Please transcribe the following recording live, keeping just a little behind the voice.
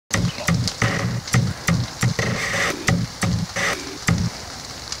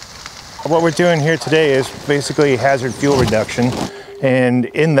What we're doing here today is basically hazard fuel reduction, and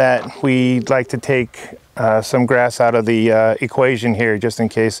in that we like to take some grass out of the equation here just in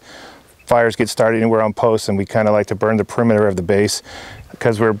case fires get started anywhere on posts, and we kind of like to burn the perimeter of the base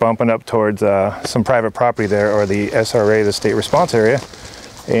because we're bumping up towards some private property there, or the SRA, the state response area.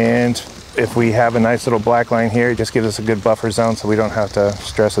 And if we have a nice little black line here, it just gives us a good buffer zone so we don't have to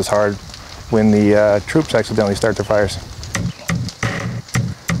stress as hard when the troops accidentally start their fires.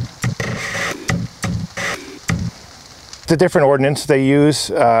 The different ordnance they use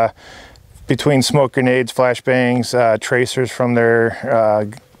between smoke grenades, flashbangs, tracers from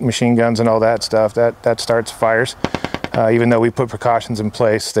their machine guns and all that stuff, that starts fires. Even though we put precautions in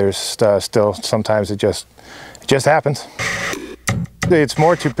place, there's still sometimes it just happens. It's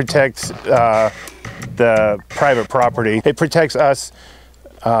more to protect the private property. It protects us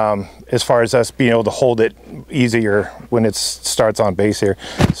as far as us being able to hold it easier when it starts on base here.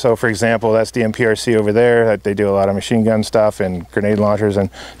 So for example, that's the MPRC over there. They do a lot of machine gun stuff and grenade launchers,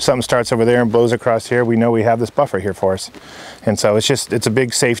 and something starts over there and blows across here, we know we have this buffer here for us. And so it's a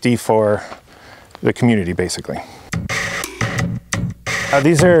big safety for the community basically.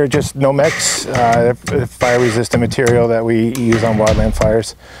 These are just Nomex, fire-resistant material that we use on wildland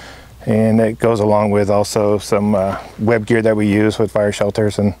fires. And it goes along with also some web gear that we use with fire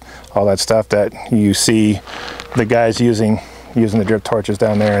shelters and all that stuff that you see the guys using the drip torches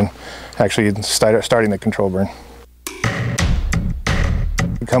down there and actually starting the control burn.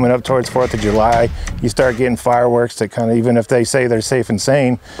 Coming up towards 4th of July, you start getting fireworks that kind of, even if they say they're safe and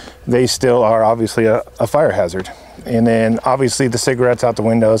sane, they still are obviously a fire hazard. And then obviously the cigarettes out the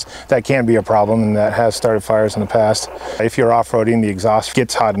windows, that can be a problem, and that has started fires in the past. If you're off-roading, the exhaust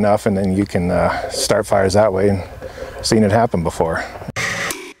gets hot enough and then you can start fires that way, and seen it happen before.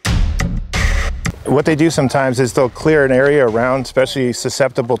 What they do sometimes is they'll clear an area around especially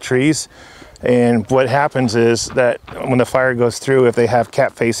susceptible trees. And what happens is that when the fire goes through, if they have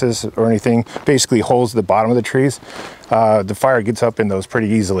cap faces or anything, basically holes at the bottom of the trees, the fire gets up in those pretty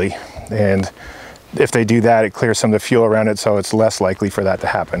easily. And if they do that, it clears some of the fuel around it, so it's less likely for that to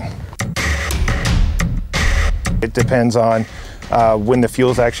happen. It depends on when the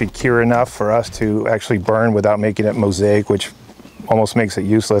fuel's actually cure enough for us to actually burn without making it mosaic, which almost makes it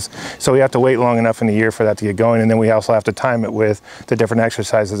useless. So we have to wait long enough in the year for that to get going, and then we also have to time it with the different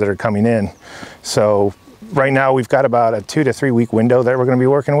exercises that are coming in. So right now we've got about a 2 to 3 week window that we're going to be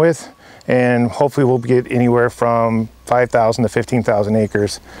working with, and hopefully we'll get anywhere from 5,000 to 15,000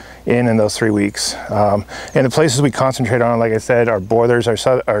 acres in those 3 weeks. And the places we concentrate on, like I said, our borders, our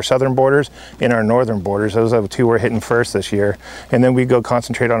southern borders and our northern borders. Those are the two we're hitting first this year. And then we go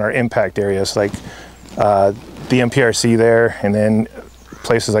concentrate on our impact areas like the MPRC there, and then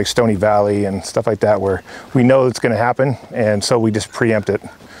places like Stony Valley and stuff like that where we know it's going to happen, and so we just preempt it.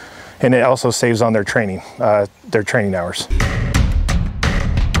 And it also saves on their training hours.